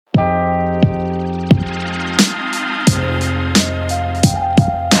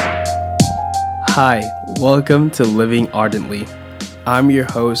Hi, welcome to Living Ardently. I'm your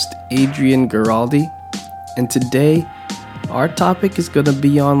host, Adrian Giraldi, and today our topic is going to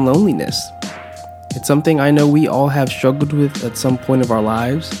be on loneliness. It's something I know we all have struggled with at some point of our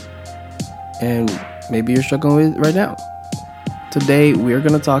lives, and maybe you're struggling with it right now. Today, we're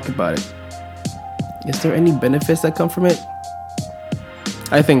going to talk about it. Is there any benefits that come from it?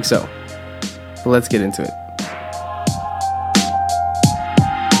 I think so, but let's get into it.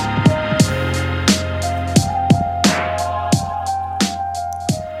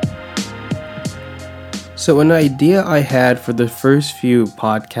 So an idea I had for the first few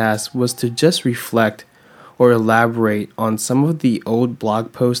podcasts was to just reflect or elaborate on some of the old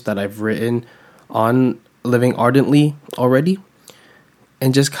blog posts that I've written on Living Ardently already,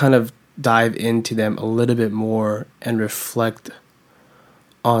 and just kind of dive into them a little bit more and reflect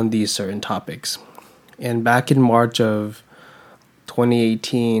on these certain topics. And back in March of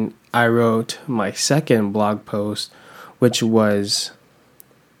 2018, I wrote my second blog post, which was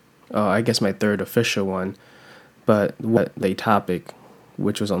I guess my third official one, but what the topic,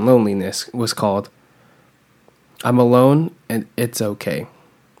 which was on loneliness, was called "I'm Alone and It's Okay."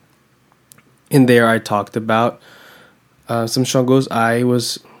 In there, I talked about some struggles I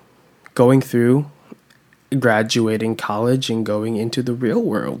was going through graduating college and going into the real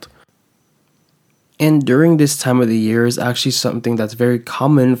world. And during this time of the year is actually something that's very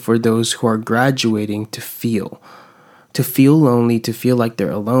common for those who are graduating to feel lonely, to feel like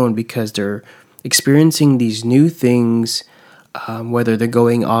they're alone because they're experiencing these new things, whether they're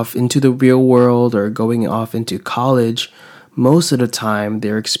going off into the real world or going off into college. Most of the time,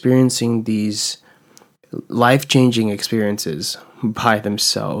 they're experiencing these life-changing experiences by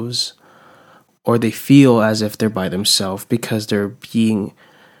themselves, or they feel as if they're by themselves because they're being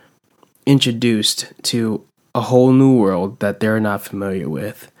introduced to a whole new world that they're not familiar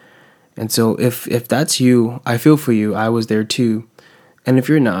with. And so if that's you, I feel for you. I was there too. And if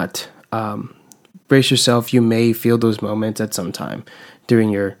you're not, brace yourself. You may feel those moments at some time during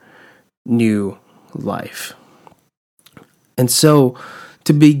your new life. And so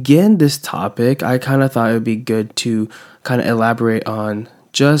to begin this topic, I kind of thought it would be good to kind of elaborate on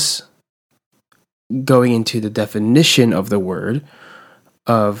just going into the definition of the word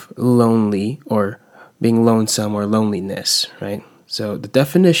of lonely or being lonesome or loneliness, right? So the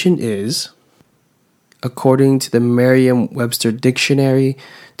definition is, according to the Merriam-Webster dictionary,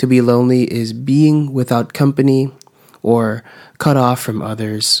 to be lonely is being without company or cut off from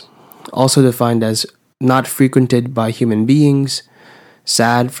others. Also defined as not frequented by human beings,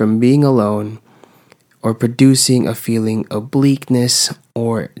 sad from being alone, or producing a feeling of bleakness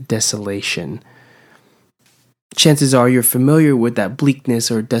or desolation. Chances are you're familiar with that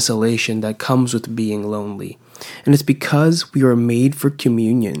bleakness or desolation that comes with being lonely. And it's because we are made for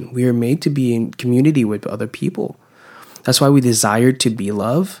communion. We are made to be in community with other people. That's why we desire to be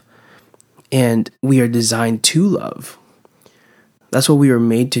loved, and we are designed to love. That's what we were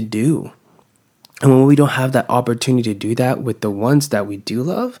made to do. And when we don't have that opportunity to do that with the ones that we do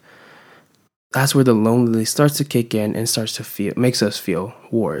love, that's where the loneliness starts to kick in and makes us feel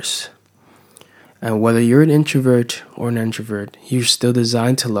worse. And whether you're an introvert or an extrovert, you're still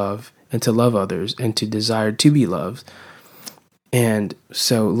designed to love and to love others and to desire to be loved. And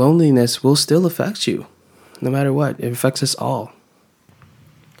so loneliness will still affect you, no matter what. It affects us all.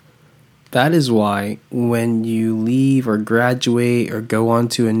 That is why when you leave or graduate or go on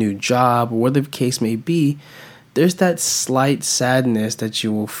to a new job, or whatever the case may be, there's that slight sadness that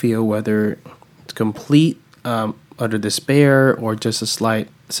you will feel, whether it's complete utter despair or just a slight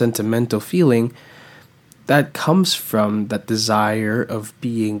sentimental feeling that comes from that desire of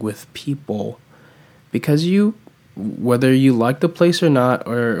being with people, because whether you like the place or not,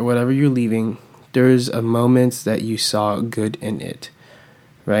 or whatever you're leaving, there's a moment that you saw good in it,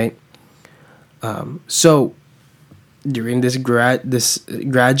 right? So during this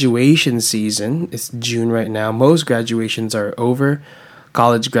graduation season, it's June right now. Most graduations are over.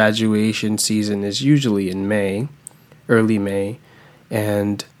 College graduation season is usually in May, early May,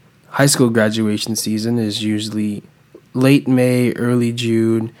 and high school graduation season is usually late May, early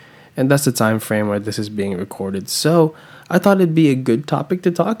June, and that's the time frame where this is being recorded. So I thought it'd be a good topic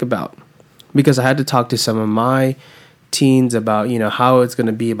to talk about, because I had to talk to some of my teens about, how it's going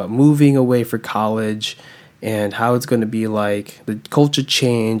to be about moving away for college and how it's going to be like the culture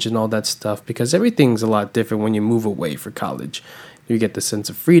change and all that stuff, because everything's a lot different when you move away for college. You get the sense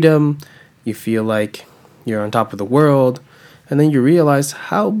of freedom, you feel like you're on top of the world, and then you realize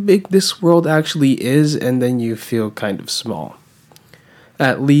how big this world actually is, and then you feel kind of small.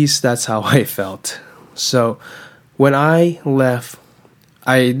 At least that's how I felt. So when I left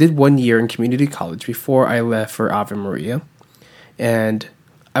I did 1 year in community college before I left for Ave Maria, and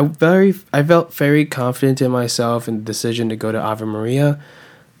I felt very confident in myself and the decision to go to Ave Maria,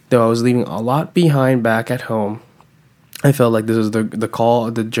 though I was leaving a lot behind back at home. I felt like this was the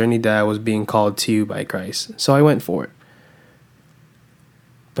call, the journey that I was being called to by Christ, so I went for it.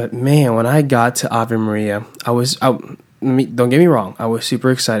 But man, when I got to Ave Maria, don't get me wrong, I was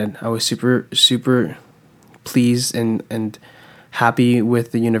super excited. I was super pleased and happy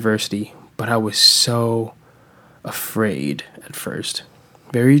with the university, but I was so afraid at first.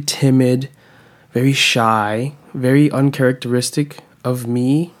 Very timid, very shy, very uncharacteristic of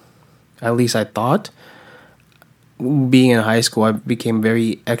me, at least I thought. Being in high school, I became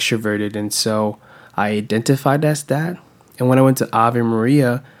very extroverted, and so I identified as that. And when I went to Ave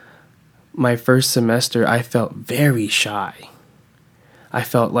Maria, my first semester, I felt very shy. I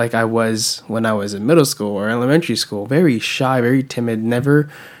felt like I was when I was in middle school or elementary school, very shy, very timid,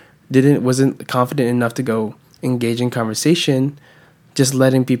 wasn't confident enough to go engage in conversation, just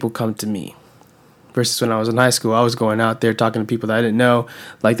letting people come to me. Versus when I was in high school, I was going out there talking to people that I didn't know,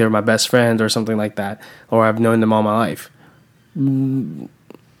 like they were my best friends or something like that, or I've known them all my life. Not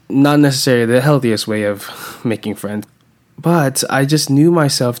necessarily the healthiest way of making friends. But I just knew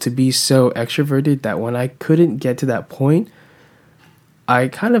myself to be so extroverted that when I couldn't get to that point, I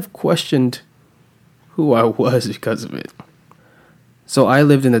kind of questioned who I was because of it. So I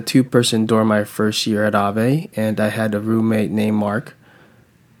lived in a 2-person dorm my first year at Ave, and I had a roommate named Mark.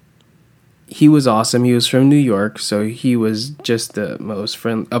 He was awesome. He was from New York, so he was just the most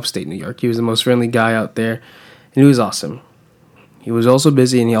friendly, upstate New York. He was the most friendly guy out there, and he was awesome. He was also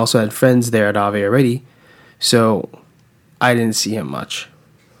busy, and he also had friends there at Ave already, so I didn't see him much.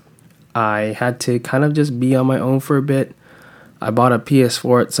 I had to kind of just be on my own for a bit. I bought a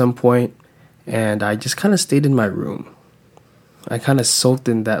PS4 at some point, and I just kind of stayed in my room. I kind of sulked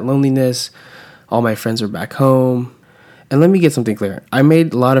in that loneliness. All my friends were back home. And let me get something clear. I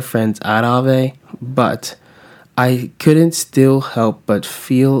made a lot of friends at Ave, but I couldn't still help but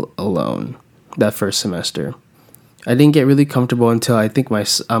feel alone that first semester. I didn't get really comfortable until I think my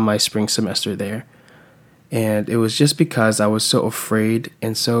spring semester there. And it was just because I was so afraid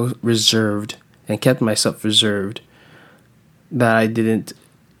and so reserved and kept myself reserved that I didn't,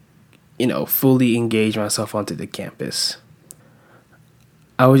 fully engage myself onto the campus.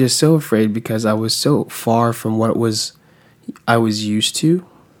 I was just so afraid because I was so far from what I was used to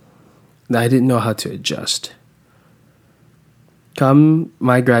that I didn't know how to adjust. Come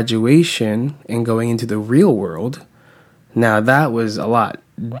my graduation and going into the real world, now that was a lot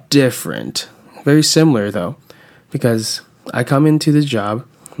different. Very similar though, because I come into this job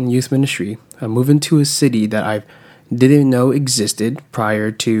in youth ministry. I move into a city that I didn't know existed prior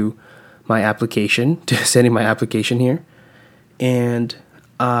to my application, to sending my application here. And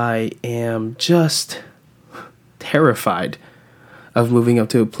I am just terrified of moving up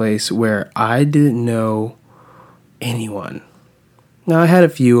to a place where I didn't know anyone. Now, I had a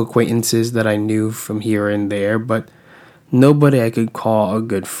few acquaintances that I knew from here and there, but nobody I could call a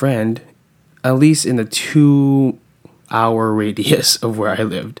good friend, at least in the 2-hour radius of where I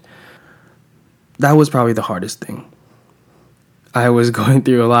lived. That was probably the hardest thing. I was going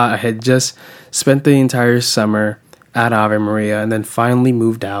through a lot. I had just spent the entire summer at Ave Maria and then finally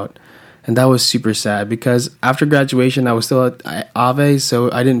moved out. And that was super sad because after graduation, I was still at Ave,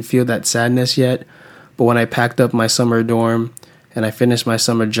 so I didn't feel that sadness yet. But when I packed up my summer dorm and I finished my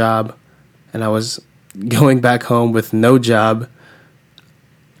summer job and I was going back home with no job,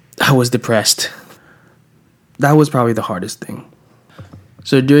 I was depressed. That was probably the hardest thing.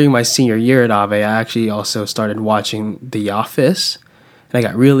 So during my senior year at Ave, I actually also started watching The Office, and I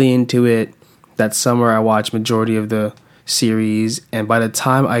got really into it. That summer, I watched majority of the series, and by the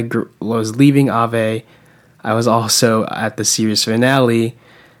time I was leaving Ave, I was also at the series finale,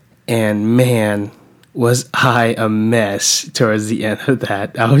 and man, was I a mess towards the end of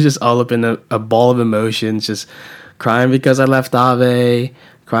that. I was just all up in a ball of emotions, just crying because I left Ave,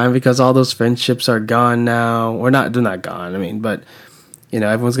 crying because all those friendships are gone now, or not, they're not gone, but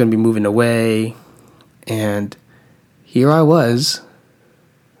everyone's going to be moving away, and here I was,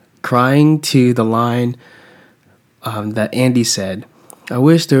 crying to the line that Andy said, "I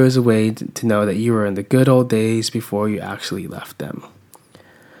wish there was a way to know that you were in the good old days before you actually left them."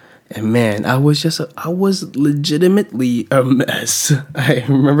 And man, I was legitimately a mess. I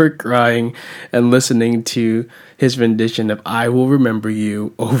remember crying and listening to his rendition of "I Will Remember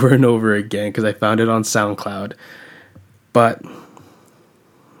You" over and over again because I found it on SoundCloud. But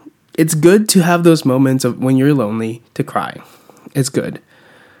it's good to have those moments of when you're lonely to cry. It's good.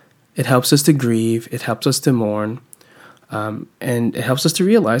 It helps us to grieve. It helps us to mourn. And it helps us to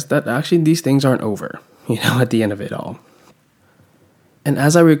realize that actually these things aren't over, at the end of it all. And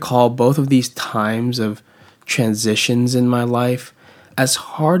as I recall both of these times of transitions in my life, as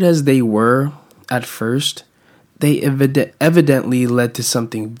hard as they were at first, they evidently led to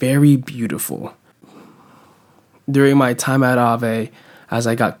something very beautiful. During my time at Ave, as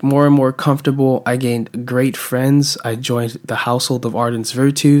I got more and more comfortable, I gained great friends. I joined the household of Ardens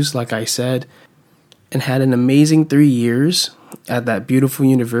Virtus, like I said, and had an amazing 3 years at that beautiful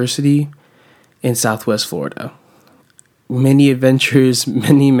university in Southwest Florida. Many adventures,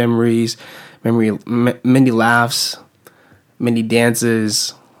 many memories, many laughs, many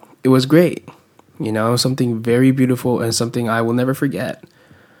dances. It was great, something very beautiful and something I will never forget.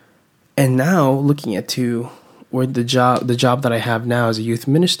 And now, looking at where the job that I have now as a youth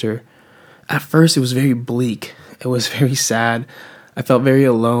minister, at first it was very bleak. It was very sad. I felt very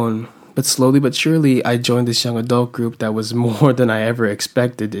alone. But slowly but surely, I joined this young adult group that was more than I ever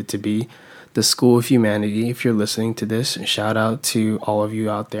expected it to be. The School of Humanity. If you're listening to this, shout out to all of you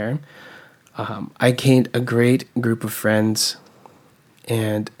out there. I gained a great group of friends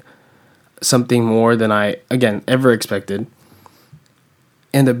and something more than I, again, ever expected.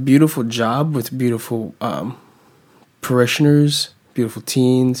 And a beautiful job with beautiful parishioners, beautiful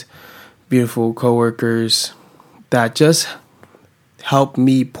teens, beautiful coworkers that just help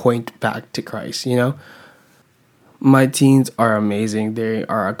me point back to Christ, My teens are amazing. They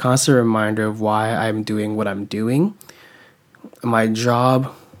are a constant reminder of why I'm doing what I'm doing. My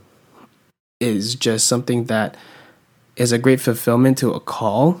job is just something that is a great fulfillment to a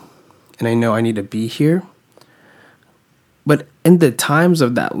call, and I know I need to be here. But in the times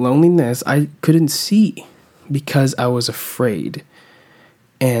of that loneliness, I couldn't see because I was afraid.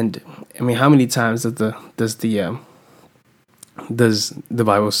 And how many times does the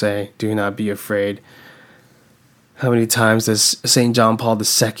Bible say, "Do not be afraid"? How many times does St. John Paul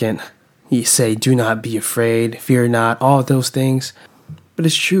II say, "Do not be afraid, fear not," all of those things? But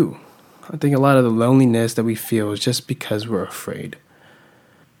it's true. I think a lot of the loneliness that we feel is just because we're afraid.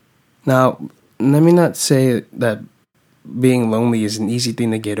 Now, let me not say that being lonely is an easy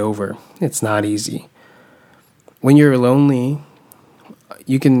thing to get over. It's not easy. When you're lonely,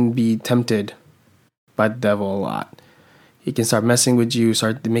 you can be tempted by the devil a lot. He can start messing with you,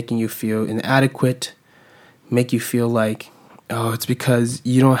 start making you feel inadequate, make you feel like, it's because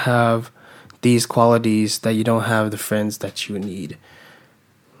you don't have these qualities that you don't have the friends that you need.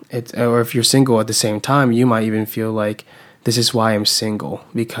 Or if you're single at the same time, you might even feel like, this is why I'm single,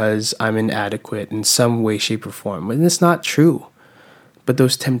 because I'm inadequate in some way, shape, or form. And it's not true. But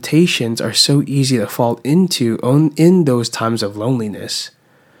those temptations are so easy to fall into in those times of loneliness.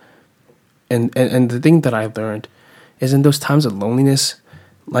 And the thing that I learned is in those times of loneliness,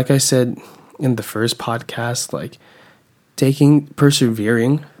 like I said in the first podcast, like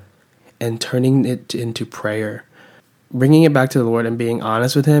persevering and turning it into prayer. Bringing it back to the Lord and being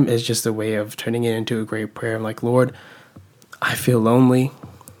honest with Him is just a way of turning it into a great prayer. I'm like, Lord, I feel lonely.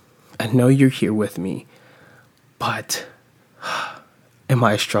 I know you're here with me, but am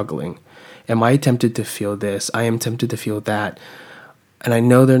I struggling? Am I tempted to feel this? I am tempted to feel that. And I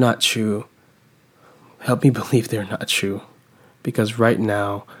know they're not true. Help me believe they're not true. Because right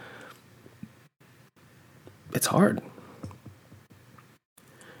now, it's hard.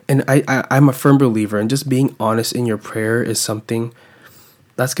 And I'm a firm believer in just being honest in your prayer is something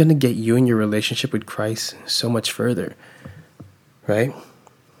that's going to get you in your relationship with Christ so much further. Right?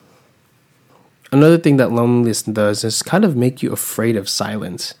 Another thing that loneliness does is kind of make you afraid of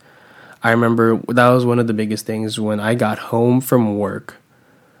silence. I remember that was one of the biggest things when I got home from work.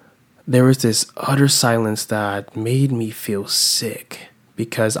 There was this utter silence that made me feel sick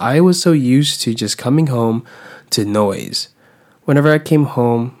because I was so used to just coming home to noise. Whenever I came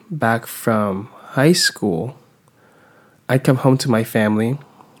home back from high school, I'd come home to my family,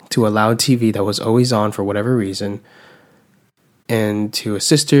 to a loud TV that was always on for whatever reason, and to a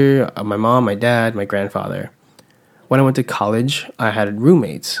sister, my mom, my dad, my grandfather. When I went to college, I had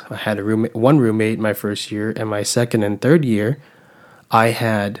roommates. I had one roommate my first year, and my second and third year, I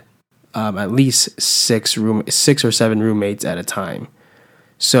had at least six or seven roommates at a time.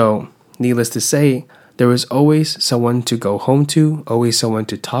 So, needless to say, there was always someone to go home to, always someone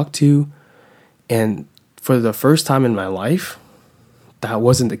to talk to, and for the first time in my life, that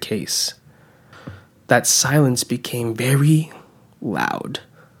wasn't the case. That silence became very loud.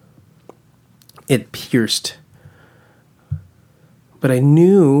 It pierced. But I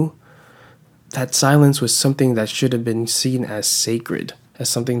knew that silence was something that should have been seen as sacred, as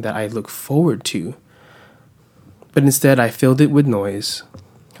something that I look forward to. But instead, I filled it with noise.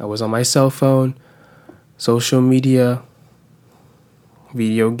 I was on my cell phone, social media,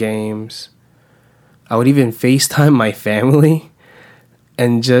 video games. I would even FaceTime my family,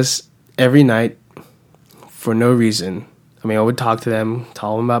 and just every night, for no reason. I would talk to them,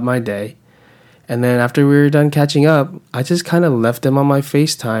 tell them about my day. And then after we were done catching up, I just kind of left them on my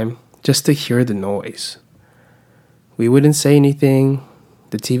FaceTime just to hear the noise. We wouldn't say anything.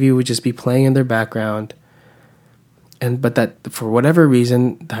 The TV would just be playing in their background. But that, for whatever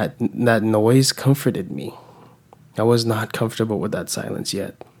reason, that noise comforted me. I was not comfortable with that silence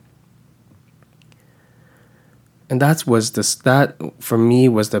yet. And that for me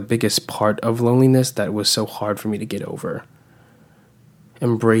was the biggest part of loneliness that was so hard for me to get over.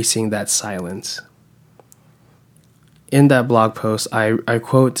 Embracing that silence. In that blog post, I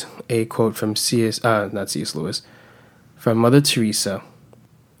quote a quote from not C.S. Lewis, from Mother Teresa,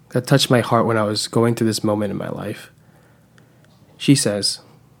 that touched my heart when I was going through this moment in my life. She says,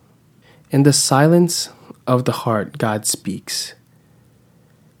 "In the silence of the heart, God speaks.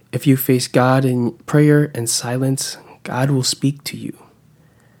 If you face God in prayer and silence, God will speak to you.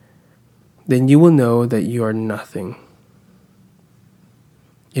 Then you will know that you are nothing.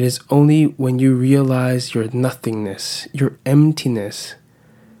 It is only when you realize your nothingness, your emptiness,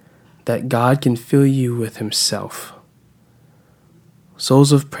 that God can fill you with Himself.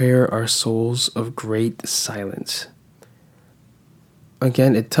 Souls of prayer are souls of great silence."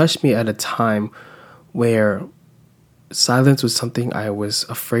 Again, it touched me at a time where silence was something I was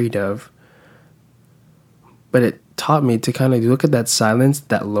afraid of. But it taught me to kind of look at that silence,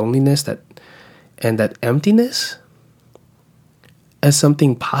 that loneliness, and that emptiness as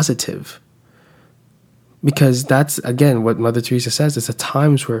something positive. Because that's, again, what Mother Teresa says. It's at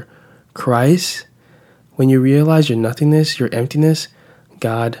times where Christ, when you realize your nothingness, your emptiness,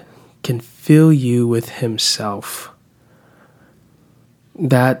 God can fill you with Himself.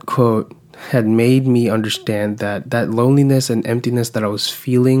 That quote had made me understand that loneliness and emptiness that I was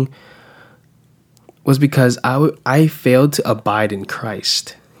feeling was because I failed to abide in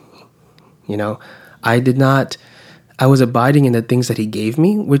Christ. I was abiding in the things that He gave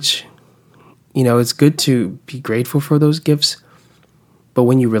me, which, it's good to be grateful for those gifts. But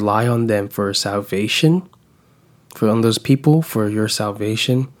when you rely on them for salvation, on those people for your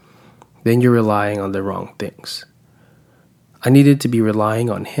salvation, then you're relying on the wrong things. I needed to be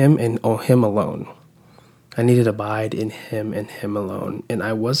relying on Him and on Him alone. I needed to abide in Him and Him alone, and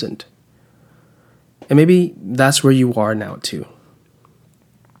I wasn't. And maybe that's where you are now too.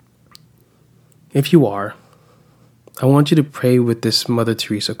 If you are, I want you to pray with this Mother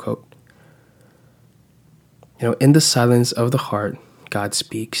Teresa quote. In the silence of the heart, God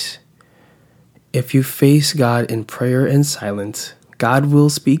speaks. If you face God in prayer and silence, God will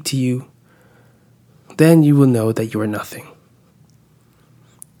speak to you. Then you will know that you are nothing.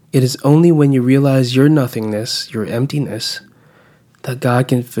 It is only when you realize your nothingness, your emptiness, that God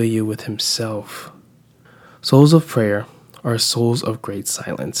can fill you with Himself. Souls of prayer are souls of great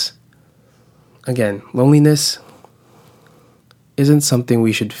silence. Again, loneliness isn't something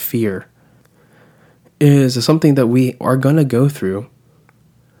we should fear. It is something that we are going to go through,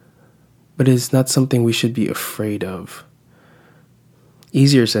 but it's not something we should be afraid of.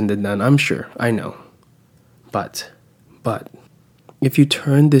 Easier said than done, I'm sure, I know. But, if you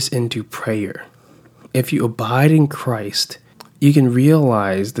turn this into prayer, if you abide in Christ, you can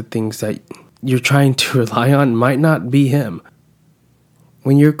realize the things that you're trying to rely on might not be Him.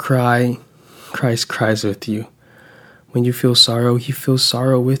 When you cry, Christ cries with you. When you feel sorrow, He feels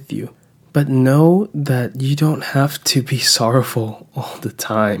sorrow with you. But know that you don't have to be sorrowful all the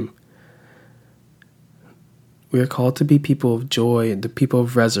time. We are called to be people of joy, the people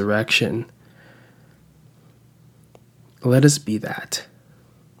of resurrection. Let us be that.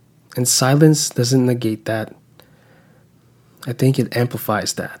 And silence doesn't negate that. I think it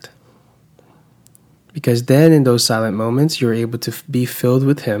amplifies that. Because then in those silent moments, you're able to be filled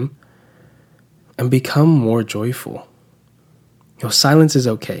with Him and become more joyful. Silence is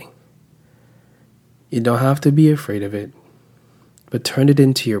okay. You don't have to be afraid of it, but turn it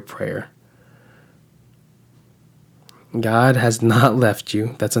into your prayer. God has not left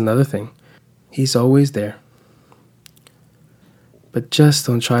you. That's another thing. He's always there. But just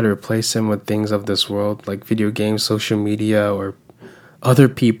don't try to replace Him with things of this world, like video games, social media, or other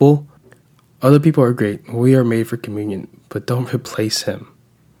people. Other people are great. We are made for communion, but don't replace Him.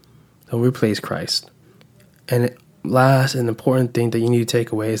 Don't replace Christ. And last and important thing that you need to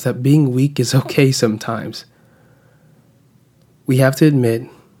take away is that being weak is okay sometimes. We have to admit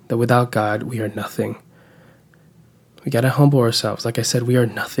that without God, we are nothing. We got to humble ourselves. Like I said, we are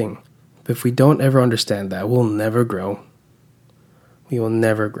nothing. But if we don't ever understand that, we'll never grow. We will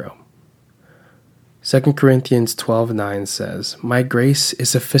never grow. 2 Corinthians 12:9 says, "My grace is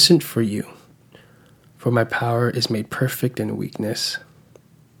sufficient for you, for my power is made perfect in weakness."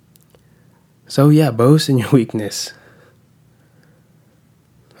 So yeah, boast in your weakness.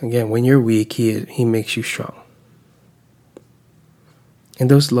 Again, when you're weak, he makes you strong. In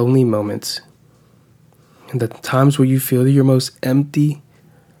those lonely moments, in the times where you feel you're most empty,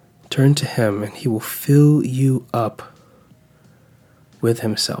 turn to him and he will fill you up with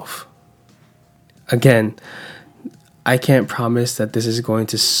himself. Again, I can't promise that this is going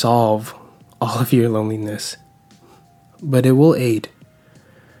to solve all of your loneliness, but it will aid.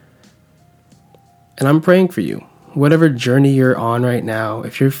 And I'm praying for you. Whatever journey you're on right now,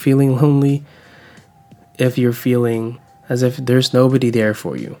 if you're feeling lonely, if you're feeling as if there's nobody there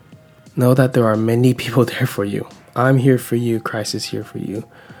for you, know that there are many people there for you. I'm here for you. Christ is here for you.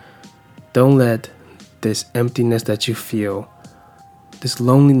 Don't let this emptiness that you feel, this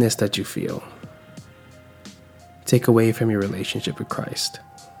loneliness that you feel, take away from your relationship with Christ.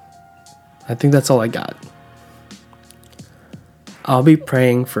 I think that's all I got. I'll be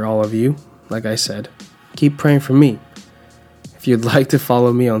praying for all of you. Like I said, keep praying for me. If you'd like to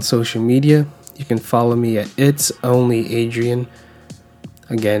follow me on social media, you can follow me at It's Only Adrian.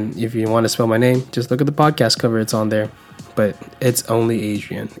 Again, if you want to spell my name, just look at the podcast cover. It's on there. But It's Only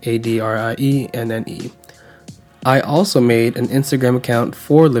Adrian. ADRIENNE. I also made an Instagram account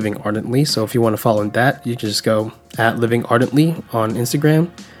for Living Ardently. So if you want to follow that, you can just go at Living Ardently on Instagram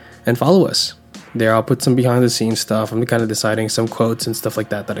and follow us. There, I'll put some behind the scenes stuff. I'm kind of deciding some quotes and stuff like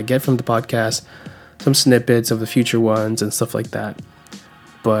that I get from the podcast, some snippets of the future ones and stuff like that.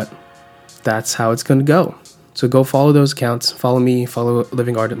 But that's how it's going to go. So go follow those accounts. Follow me, follow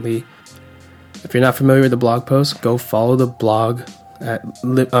Living Ardently. If you're not familiar with the blog post, go follow the blog at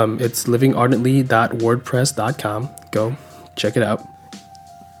it's livingardently.wordpress.com. Go check it out.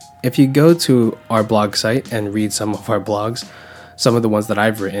 If you go to our blog site and read some of our blogs, some of the ones that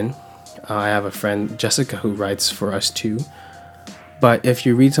I've written, I have a friend, Jessica, who writes for us too. But if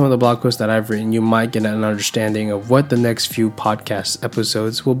you read some of the blog posts that I've written, you might get an understanding of what the next few podcast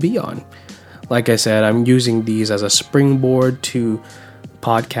episodes will be on. Like I said, I'm using these as a springboard to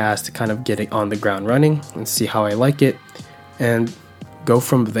podcast to kind of get it on the ground running and see how I like it and go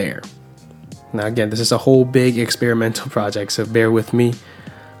from there. Now, again, this is a whole big experimental project, so bear with me.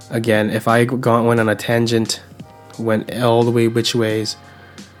 Again, if I went on a tangent, went all the way which ways,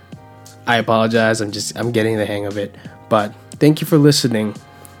 I apologize. I'm getting the hang of it. But thank you for listening,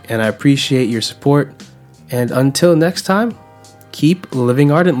 and I appreciate your support. And until next time, keep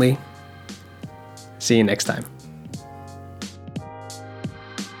living ardently. See you next time.